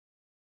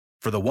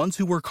For the ones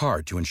who work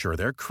hard to ensure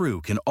their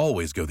crew can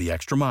always go the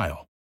extra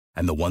mile,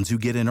 and the ones who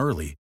get in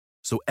early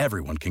so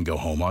everyone can go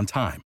home on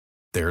time,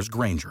 there's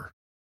Grainger,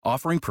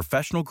 offering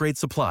professional-grade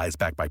supplies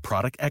backed by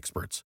product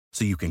experts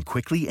so you can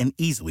quickly and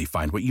easily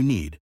find what you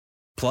need.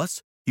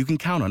 Plus, you can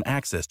count on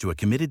access to a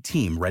committed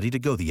team ready to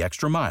go the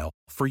extra mile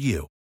for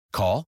you.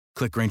 Call,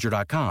 click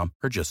Grainger.com,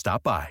 or just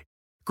stop by.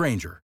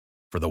 Grainger,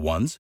 for the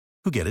ones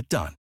who get it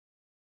done.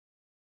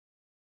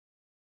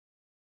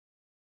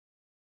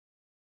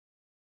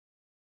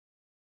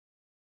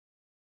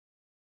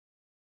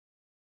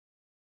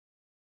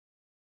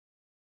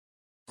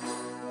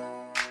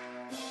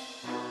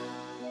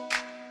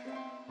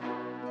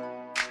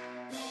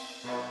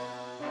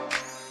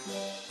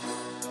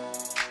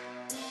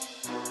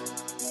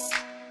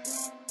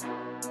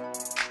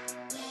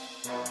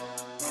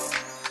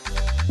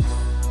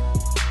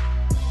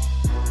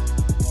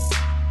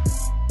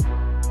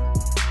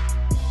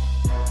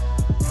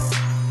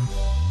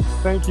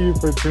 Thank you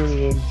for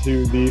tuning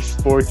into the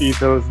Sports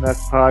Ethos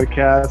Nets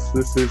podcast.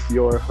 This is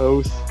your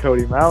host,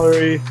 Cody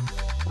Mallory.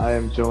 I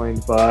am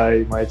joined by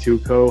my two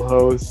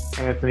co-hosts,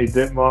 Anthony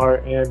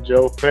Dittmar and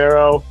Joe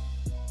Farrow.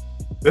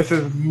 This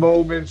is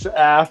moments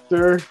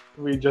after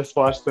we just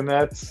watched the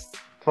Nets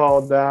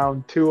fall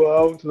down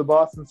 2-0 to the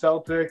Boston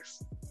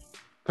Celtics.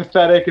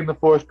 Pathetic in the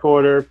fourth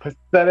quarter.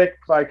 Pathetic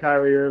by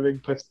Kyrie Irving.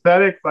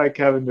 Pathetic by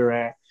Kevin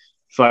Durant.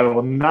 So I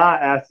will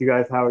not ask you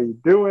guys how are you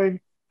doing,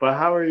 but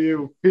how are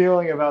you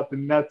feeling about the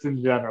Nets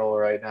in general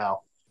right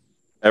now?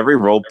 Every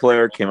role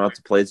player came out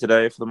to play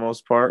today for the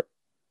most part.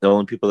 The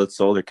only people that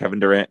sold are Kevin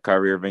Durant,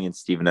 Kyrie Irving, and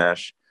Steve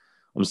Nash.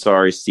 I'm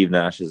sorry, Steve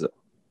Nash is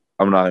 –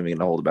 I'm not even going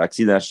to hold it back.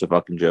 Steve Nash is a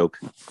fucking joke.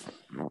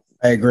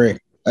 I agree.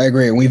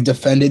 And we've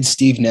defended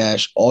Steve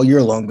Nash all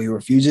year long, but he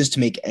refuses to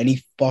make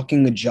any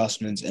fucking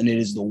adjustments, and it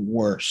is the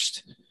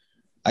worst.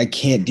 I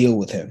can't deal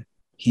with him.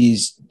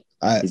 It's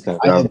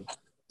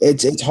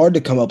hard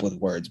to come up with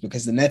words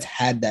because the Nets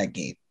had that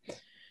game.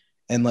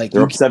 And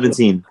they're up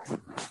 17.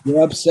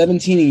 You're up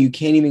 17, and you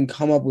can't even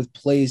come up with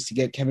plays to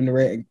get Kevin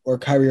Durant or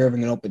Kyrie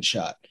Irving an open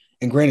shot.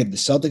 And granted, the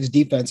Celtics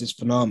defense is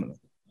phenomenal,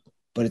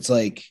 but it's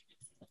like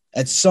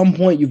at some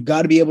point you've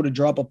got to be able to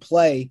drop a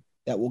play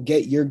that will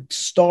get your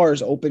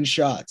stars open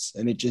shots,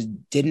 and it just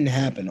didn't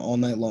happen all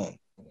night long.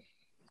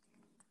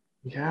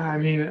 Yeah, I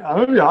mean, I'm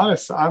going to be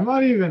honest. I'm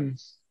not even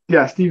 –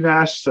 yeah, Steve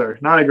Nash, sir,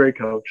 not a great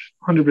coach,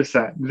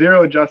 100%.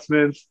 Zero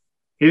adjustments.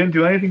 He didn't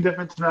do anything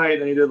different tonight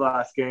than he did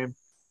last game.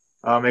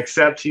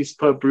 Except he's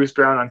put Bruce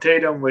Brown on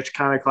Tatum, which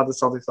kind of caught the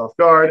Celtics off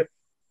guard.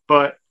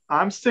 But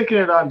I'm sticking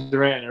it on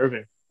Durant and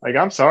Irving.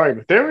 I'm sorry,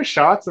 but there were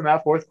shots in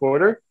that fourth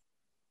quarter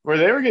where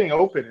they were getting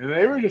open and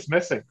they were just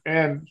missing.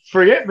 And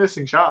forget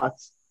missing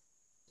shots.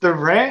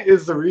 Durant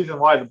is the reason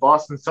why the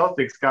Boston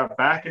Celtics got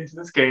back into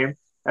this game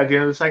at the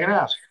end of the second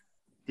half.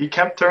 He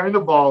kept turning the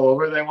ball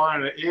over. They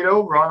wanted an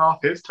 8-0 run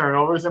off his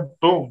turnovers, and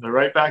boom, they're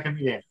right back in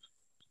the game.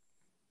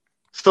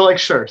 So,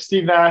 sure,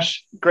 Steve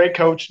Nash, great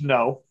coach,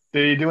 no.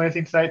 Did he do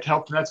anything tonight to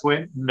help the Nets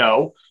win?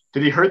 No.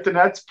 Did he hurt the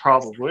Nets?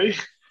 Probably.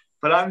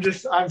 But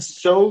I'm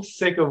so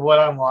sick of what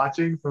I'm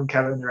watching from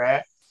Kevin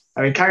Durant.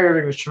 I mean, Kyrie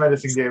Irving was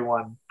tremendous in game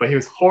one, but he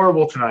was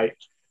horrible tonight.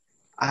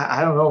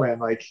 I don't know,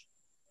 man.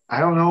 I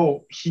don't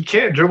know. He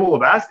can't dribble the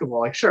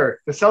basketball. Sure,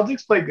 the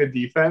Celtics play good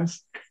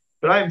defense,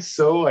 but I'm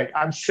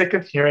sick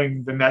of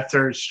hearing the Nets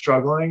are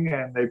struggling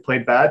and they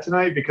played bad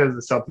tonight because of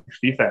the Celtics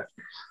defense.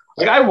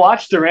 I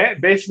watched Durant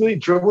basically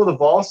dribble the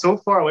ball so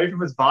far away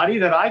from his body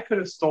that I could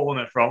have stolen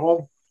it from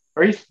him.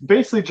 Or he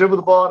basically dribbled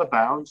the ball out of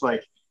bounds.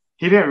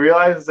 He didn't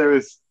realize there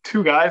was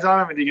two guys on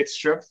him and he gets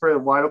stripped for a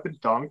wide open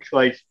dunk.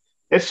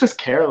 It's just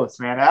careless,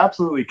 man.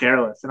 Absolutely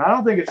careless. And I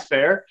don't think it's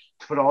fair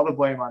to put all the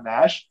blame on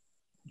Nash.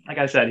 Like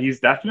I said, he's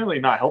definitely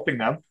not helping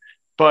them.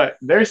 But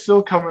they're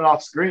still coming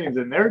off screens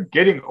and they're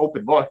getting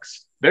open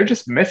looks. They're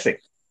just missing.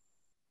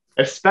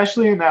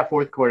 Especially in that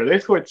fourth quarter. They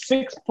scored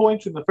 6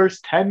 points in the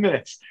first 10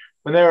 minutes.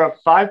 When they were up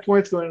 5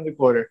 points going into the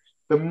quarter.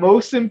 The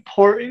most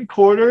important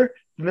quarter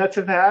the Nets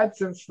have had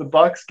since the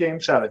Bucks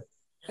game 7.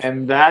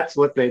 And that's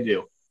what they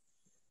do.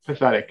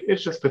 Pathetic.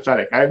 It's just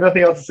pathetic. I have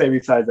nothing else to say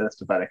besides that it's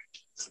pathetic.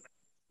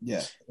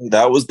 Yeah.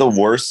 That was the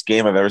worst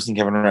game I've ever seen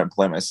Kevin Durant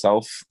play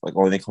myself.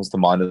 Only thing comes to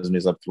mind is when he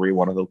was up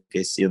 3-1 of the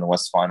OKC in the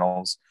West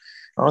Finals.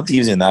 I don't think he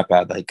was even that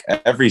bad.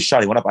 Every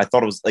shot he went up, I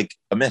thought it was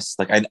a miss.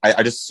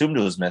 I just assumed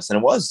it was miss, and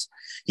it was.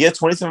 He had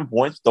 27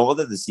 points. Don't let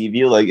that deceive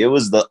you. It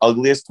was the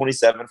ugliest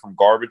 27 from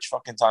garbage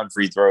fucking time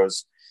free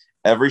throws.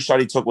 Every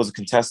shot he took was a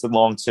contested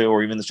long two,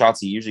 or even the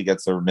shots he usually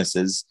gets are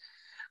misses.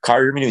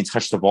 Kyrie Irving didn't even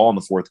touch the ball in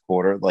the fourth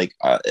quarter.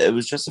 It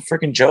was just a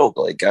freaking joke.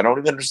 I don't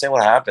even understand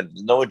what happened.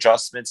 No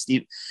adjustments.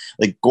 Steve,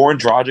 Goran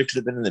Dragic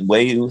should have been in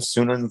way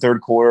sooner in the third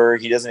quarter.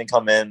 He doesn't even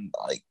come in.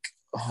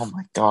 Oh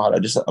my God.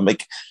 I'm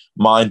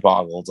mind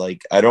boggled.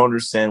 I don't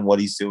understand what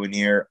he's doing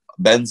here.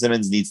 Ben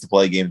Simmons needs to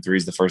play game 3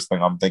 is the first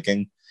thing I'm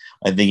thinking.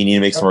 I think you need to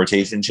make some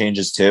rotation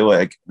changes too.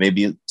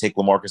 Maybe take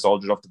LaMarcus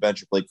Aldridge off the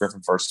bench or Blake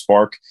Griffin for a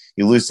spark.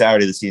 You lose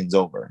Saturday, the season's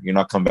over. You're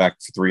not coming back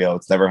for 3-0.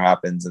 It's never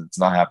happens, and it's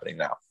not happening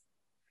now.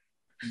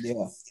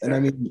 Yeah. And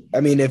I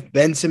mean, if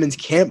Ben Simmons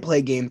can't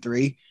play game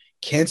 3,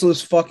 Cancel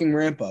his fucking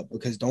ramp up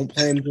because don't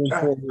play him game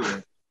 4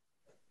 either.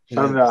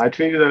 No, I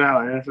tweeted that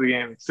out after the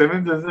game.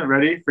 Simmons isn't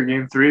ready for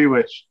game 3,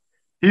 which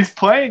he's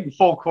playing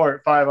full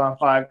court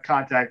 5-on-5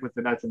 contact with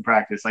the Nets in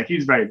practice. Like,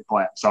 he's ready to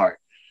play. I'm sorry.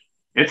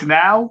 It's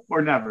now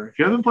or never. If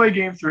he doesn't play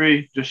game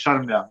 3, just shut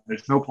him down.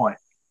 There's no point.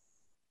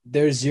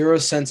 There's zero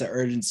sense of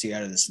urgency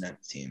out of this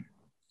Nets team.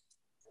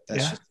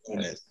 That's just what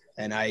it is.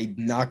 And I'm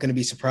not going to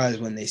be surprised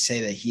when they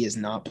say that he is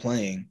not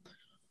playing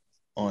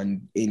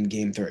in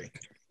game 3.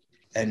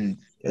 And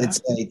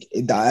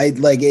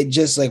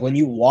it's like when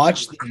you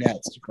watch the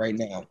Nets right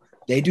now,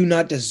 they do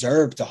not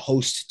deserve to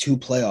host 2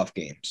 playoff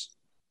games.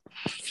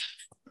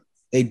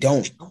 They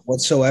don't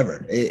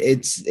whatsoever.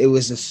 It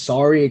was a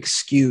sorry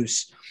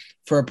excuse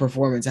for a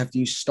performance after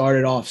you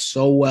started off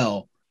so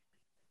well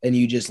and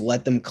you just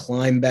let them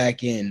climb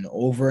back in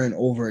over and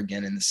over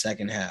again in the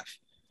second half.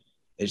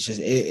 It's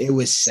just it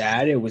was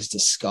sad. It was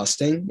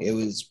disgusting. It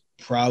was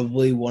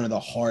probably one of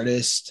the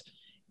hardest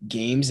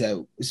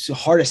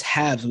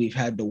halves we've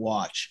had to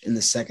watch in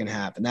the second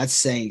half, and that's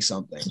saying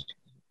something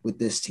with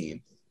this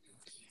team.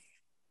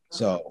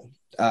 So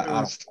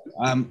I'm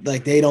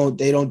like they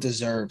don't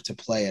deserve to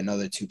play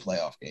another 2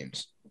 playoff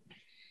games.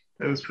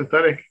 It was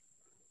pathetic.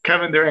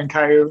 Kevin Durant and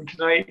Kyrie Irving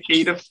tonight,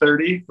 8 of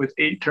 30 with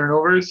 8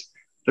 turnovers.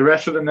 The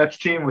rest of the Nets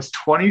team was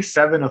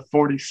 27 of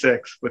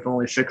 46 with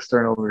only 6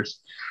 turnovers.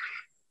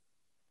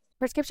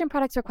 Prescription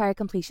products require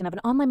completion of an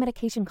online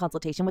medication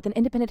consultation with an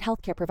independent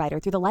healthcare provider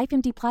through the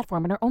LifeMD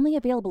platform and are only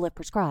available if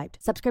prescribed.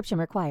 Subscription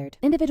required.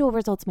 Individual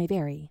results may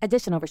vary.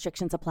 Additional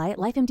restrictions apply at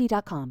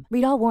lifemd.com.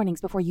 Read all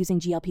warnings before using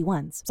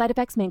GLP-1s. Side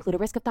effects may include a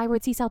risk of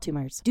thyroid C-cell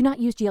tumors. Do not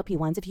use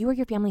GLP-1s if you or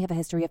your family have a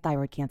history of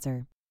thyroid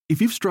cancer.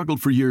 If you've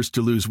struggled for years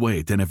to lose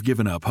weight and have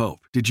given up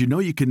hope, did you know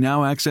you can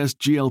now access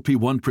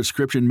GLP-1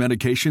 prescription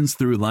medications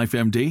through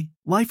LifeMD?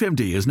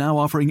 LifeMD is now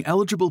offering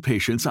eligible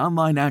patients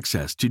online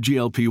access to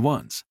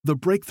GLP-1s, the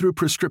breakthrough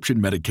prescription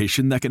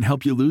medication that can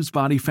help you lose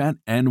body fat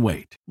and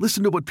weight.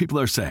 Listen to what people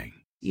are saying.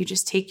 You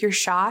just take your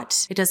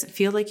shot. It doesn't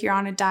feel like you're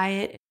on a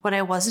diet. What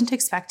I wasn't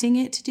expecting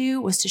it to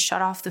do was to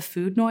shut off the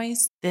food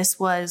noise. This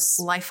was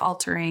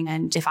life-altering,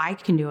 and if I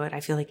can do it, I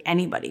feel like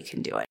anybody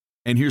can do it.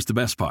 And here's the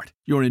best part.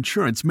 Your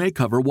insurance may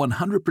cover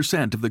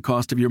 100% of the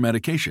cost of your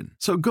medication.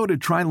 So go to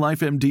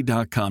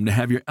TryLifeMD.com to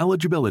have your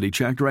eligibility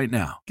checked right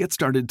now. Get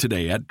started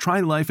today at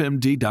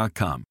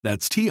TryLifeMD.com.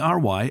 That's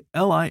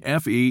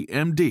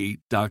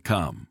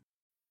TryLifeMD.com.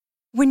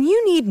 When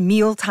you need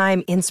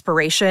mealtime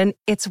inspiration,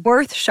 it's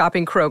worth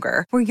shopping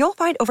Kroger, where you'll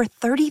find over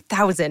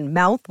 30,000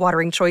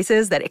 mouth-watering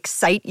choices that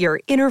excite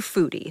your inner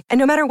foodie. And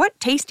no matter what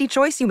tasty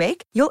choice you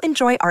make, you'll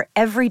enjoy our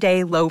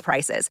everyday low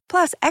prices,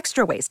 plus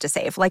extra ways to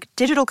save, like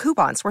digital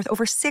coupons worth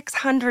over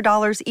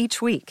 $600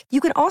 each week. You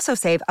can also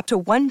save up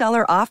to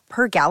 $1 off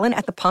per gallon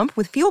at the pump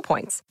with fuel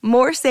points.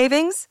 More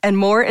savings and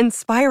more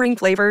inspiring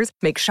flavors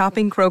make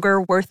shopping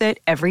Kroger worth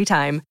it every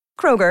time.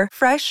 Kroger,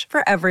 fresh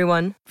for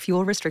everyone.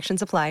 Fuel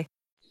restrictions apply.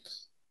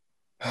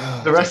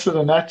 The rest of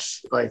the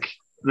Nets, they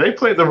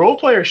played. The role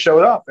players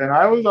showed up, and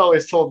I was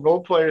always told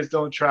role players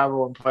don't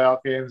travel in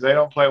playoff games. They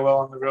don't play well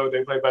on the road.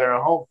 They play better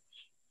at home.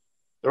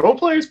 The role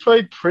players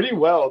played pretty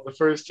well the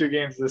first 2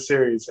 games of the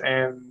series,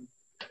 and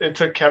it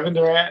took Kevin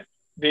Durant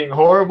being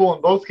horrible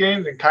in both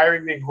games and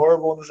Kyrie being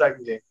horrible in the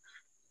second game.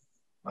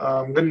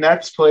 The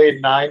Nets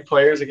played 9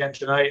 players again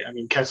tonight. I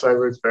mean, Kessler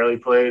Edwards barely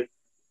played.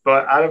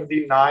 But out of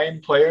the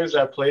 9 players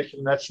that played for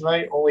the Nets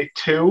tonight, only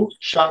 2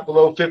 shot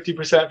below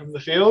 50% from the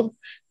field.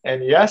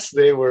 And yes,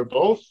 they were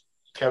both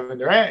Kevin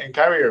Durant and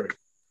Kyrie Irving.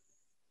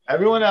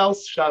 Everyone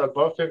else shot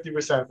above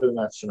 50% for the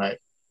Nets tonight.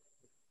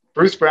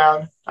 Bruce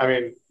Brown, I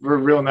mean, we're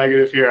real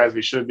negative here as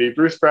we should be.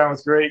 Bruce Brown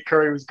was great.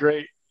 Curry was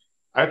great.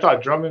 I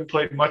thought Drummond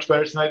played much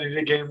better tonight than he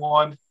did game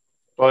 1.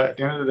 But at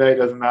the end of the day, it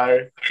doesn't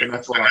matter. The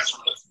Nets lost.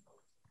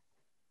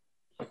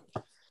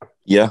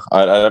 Yeah,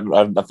 I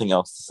have nothing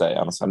else to say.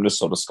 Honestly, I'm just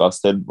so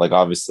disgusted. Like,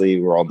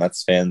 obviously, we're all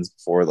Nets fans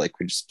before. Like,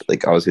 we just,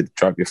 obviously,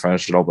 trying to be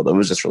professional, but it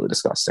was just really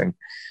disgusting.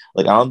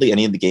 Like, I don't think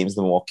any of the games in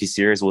the Milwaukee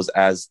series was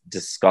as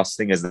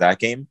disgusting as that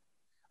game.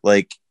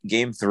 Like,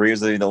 game 3 was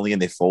the only game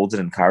they folded,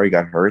 and Kyrie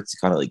got hurt. So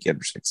kind of,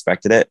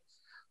 expected it.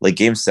 Like,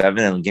 game 7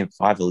 and game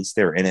 5, at least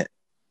they were in it.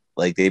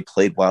 Like, they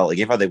played well. Like,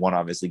 game 5, they won,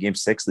 obviously. Game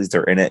 6, at least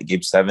they're in it.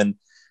 Game 7,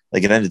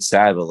 it ended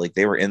sad, but,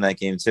 they were in that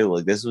game, too.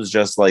 Like, this was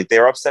just, they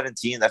were up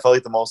 17. That felt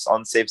like the most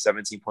unsafe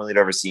 17-point lead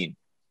I've ever seen.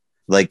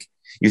 Like,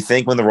 you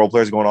think when the role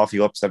players are going off,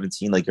 you up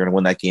 17, you're going to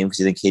win that game because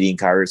you think KD and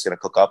Kyrie are going to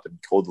cook up and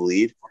hold the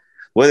lead.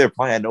 Well, they're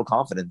playing, I had no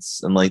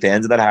confidence. And, they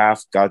ended that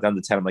half, got down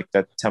to 10. I'm like,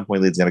 that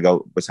 10-point lead is going to go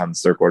by the time the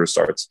third quarter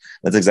starts.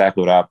 That's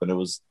exactly what happened.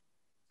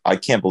 I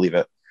can't believe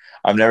it.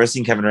 I've never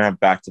seen Kevin Durant have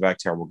back-to-back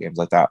terrible games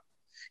like that.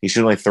 He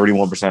shooting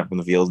 31% from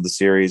the field in the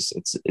series.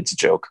 It's a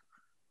joke.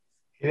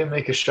 He didn't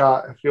make a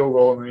field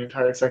goal in the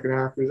entire second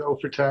half. He was 0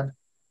 for 10.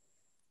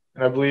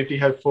 And I believe he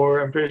had 4.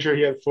 I'm pretty sure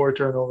he had 4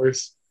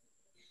 turnovers.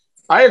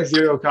 I have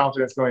zero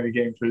confidence going to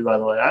game 3, by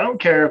the way. I don't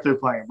care if they're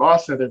playing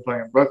Boston, if they're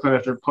playing Brooklyn,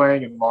 if they're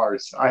playing in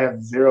Mars. I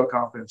have zero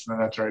confidence in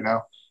the Nets right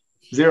now.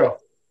 Zero.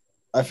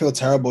 I feel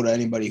terrible to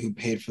anybody who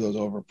paid for those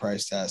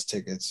overpriced ass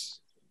tickets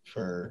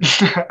for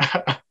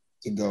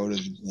to go to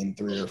game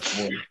 3 or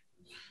 4.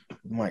 Oh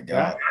my God.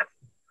 Yeah.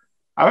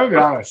 I'm going to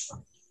be honest.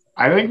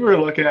 I think we're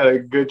looking at a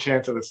good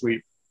chance of a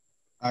sweep.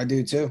 I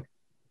do too.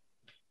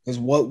 Because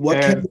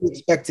what can we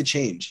expect to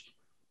change?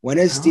 When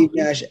has Steve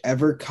Nash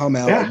ever come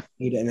out and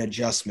made an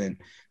adjustment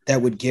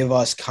that would give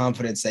us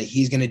confidence that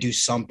he's going to do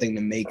something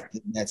to make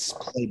the Nets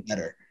play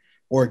better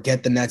or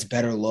get the Nets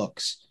better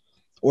looks?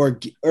 Or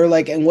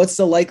and what's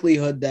the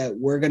likelihood that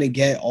we're going to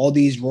get all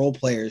these role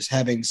players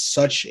having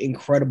such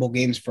incredible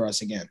games for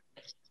us again,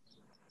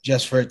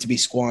 just for it to be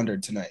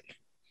squandered tonight?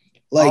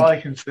 All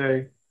I can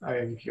say, I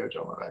think you go,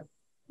 Joe.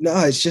 No,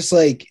 it's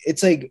like,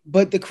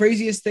 but the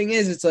craziest thing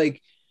is, it's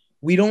like,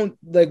 we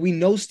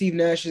know Steve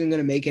Nash isn't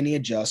going to make any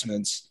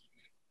adjustments.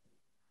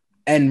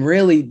 And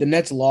really, the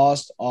Nets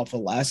lost off a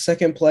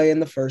last-second play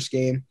in the first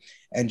game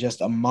and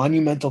just a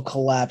monumental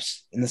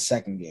collapse in the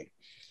second game.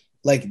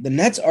 Like, the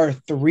Nets are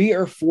 3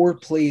 or 4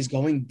 plays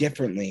going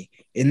differently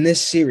in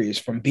this series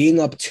from being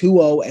up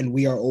 2-0 and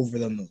we are over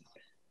the moon.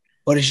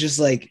 But it's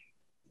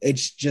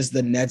just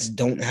the Nets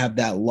don't have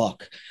that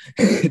luck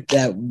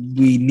that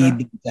we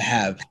need to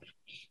have.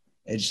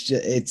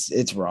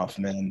 It's rough,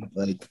 man.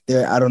 Like,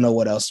 I don't know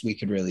what else we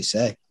could really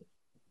say.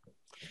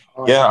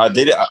 Yeah,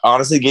 they did.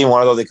 Honestly, game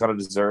 1, though, they kind of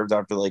deserved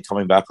after like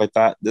coming back like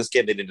that. This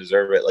game, they didn't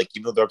deserve it. Like,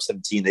 even though they're up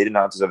 17, they did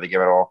not deserve the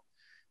game at all.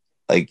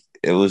 Like,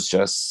 it was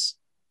just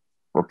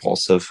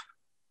repulsive.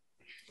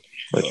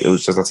 Like, it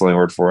was just, that's the only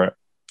word for it.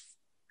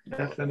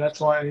 If the Nets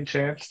want any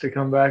chance to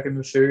come back in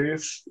the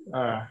series,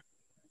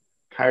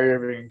 Kyrie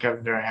Irving and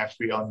Kevin Durant have to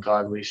be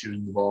ungodly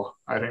shooting the ball.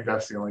 I think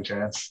that's the only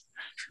chance.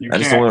 I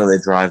just don't know they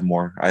drive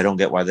more. I don't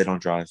get why they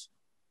don't drive.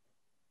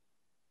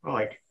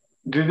 Like,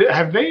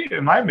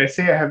 am I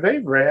missing it? Have they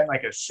ran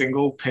like a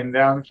single pin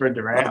down for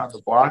Durant on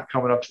the block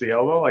coming up to the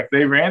elbow? Like,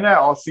 they ran that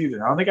all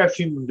season. I don't think I've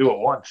seen them do it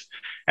once.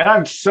 And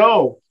I'm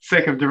so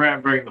sick of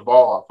Durant bringing the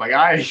ball up. Like,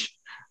 I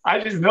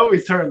just know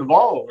he's turning the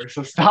ball over,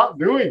 so stop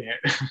doing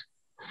it.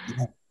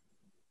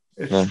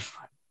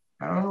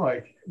 I don't know,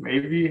 like,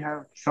 maybe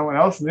have someone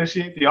else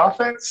initiate the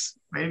offense.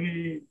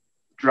 Maybe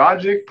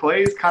Dragic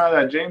plays kind of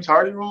that James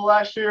Harden role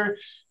last year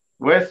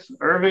with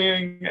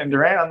Irving and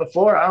Durant on the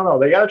floor. I don't know.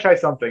 They got to try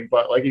something.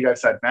 But like you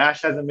guys said,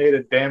 Nash hasn't made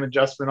a damn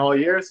adjustment all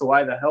year, so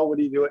why the hell would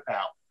he do it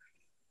now?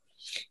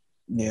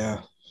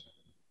 Yeah.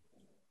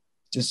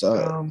 Just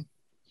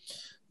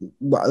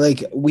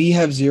like, we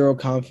have zero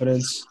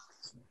confidence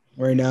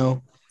right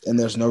now, and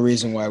there's no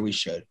reason why we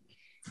should.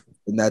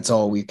 And that's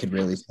all we could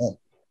really say.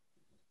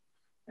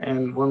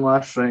 And one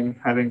last thing,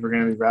 I think we're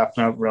going to be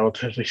wrapping up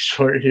relatively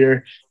short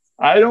here.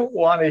 I don't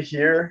want to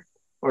hear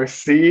or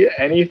see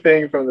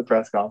anything from the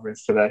press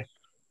conference today.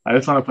 I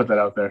just want to put that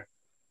out there.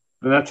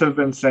 The Nets have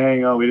been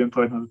saying, we didn't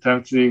play with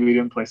intensity, we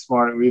didn't play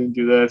smart, we didn't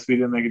do this, we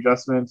didn't make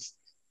adjustments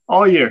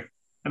all year,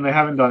 and they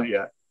haven't done it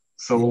yet.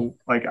 So,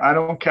 I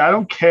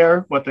don't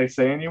care what they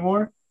say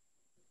anymore.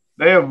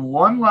 They have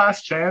one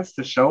last chance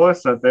to show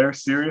us that they're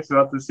serious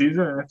about the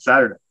season, and it's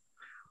Saturday.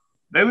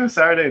 They lose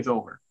Saturday, it's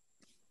over.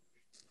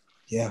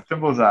 Yeah.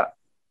 Simple as that.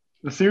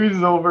 The series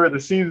is over. The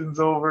season's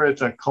over.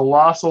 It's a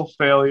colossal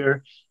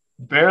failure.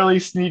 Barely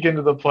sneak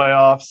into the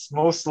playoffs.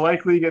 Most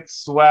likely get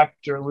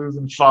swept or lose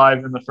in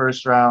 5 in the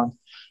first round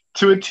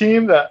to a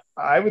team that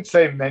I would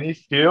say many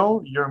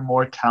feel you're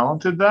more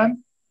talented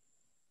than.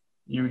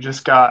 You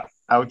just got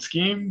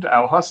out-schemed,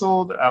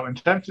 out-hustled,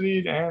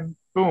 out-intensitied, and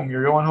boom,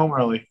 you're going home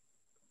early.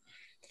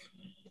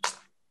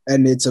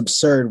 And it's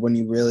absurd when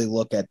you really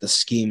look at the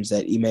schemes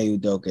that Ime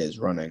Udoka is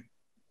running.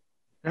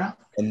 Yeah.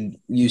 And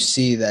you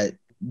see that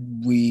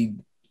we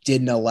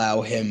didn't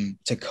allow him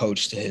to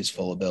coach to his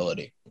full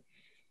ability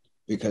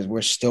because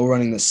we're still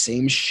running the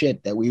same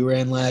shit that we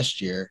ran last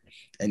year.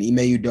 And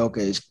Ime Udoka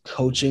is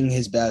coaching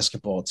his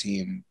basketball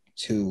team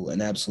to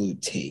an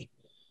absolute T.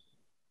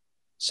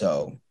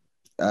 So,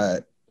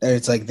 and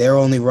it's like they're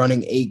only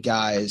running 8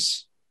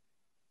 guys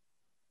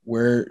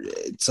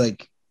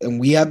and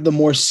we have the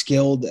more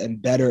skilled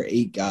and better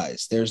 8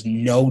 guys. There's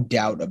no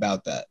doubt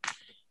about that.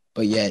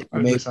 But yet,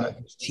 his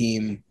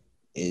team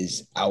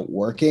is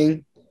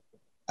outworking,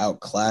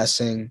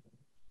 outclassing,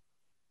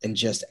 and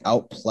just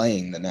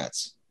outplaying the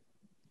Nets.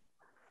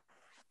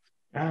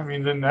 Yeah, I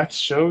mean, the Nets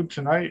showed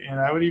tonight, and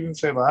I would even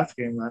say last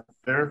game, that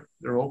their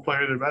role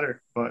players are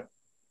better. But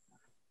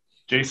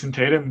Jason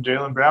Tatum and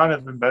Jaylen Brown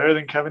have been better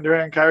than Kevin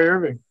Durant and Kyrie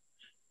Irving.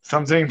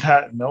 Something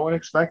that no one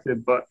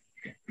expected. But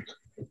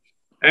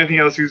anything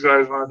else you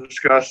guys want to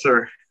discuss?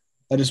 Or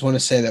I just want to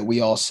say that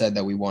we all said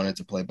that we wanted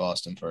to play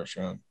Boston first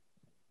round.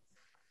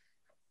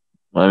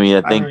 I mean,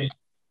 I think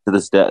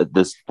at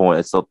this point,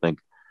 I still think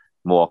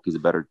Milwaukee's a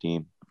better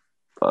team.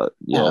 But,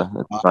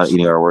 it's not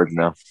eating our words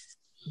now.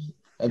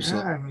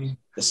 Absolutely. Yeah, I mean,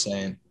 just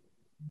saying.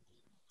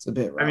 It's a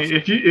bit rough. I mean,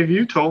 if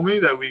you told me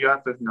that we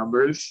got the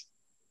numbers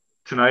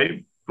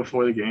tonight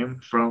before the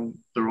game from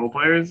the role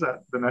players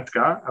that the Nets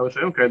got, I would say,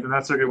 okay, the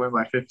Nets are going to win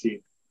by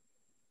 15.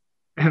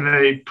 And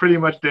they pretty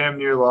much damn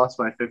near lost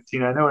by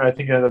 15. I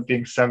think it ended up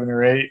being 7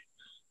 or 8.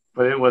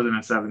 But it wasn't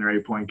a 7 or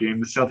 8 point game.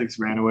 The Celtics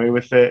ran away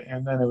with it,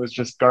 and then it was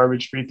just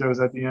garbage free throws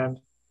at the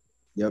end.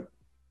 Yep.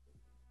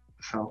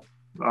 So,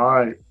 all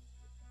right.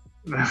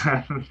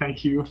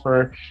 Thank you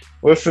for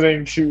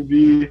listening to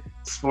the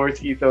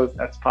Sports Ethos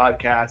Nets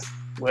podcast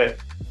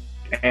with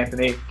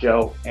Anthony,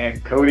 Joe,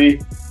 and Cody.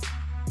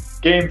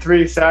 Game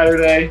 3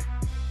 Saturday,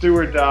 do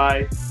or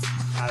die.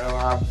 I don't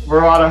know.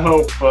 We're out of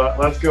hope, but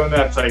let's go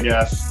Nets, I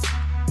guess.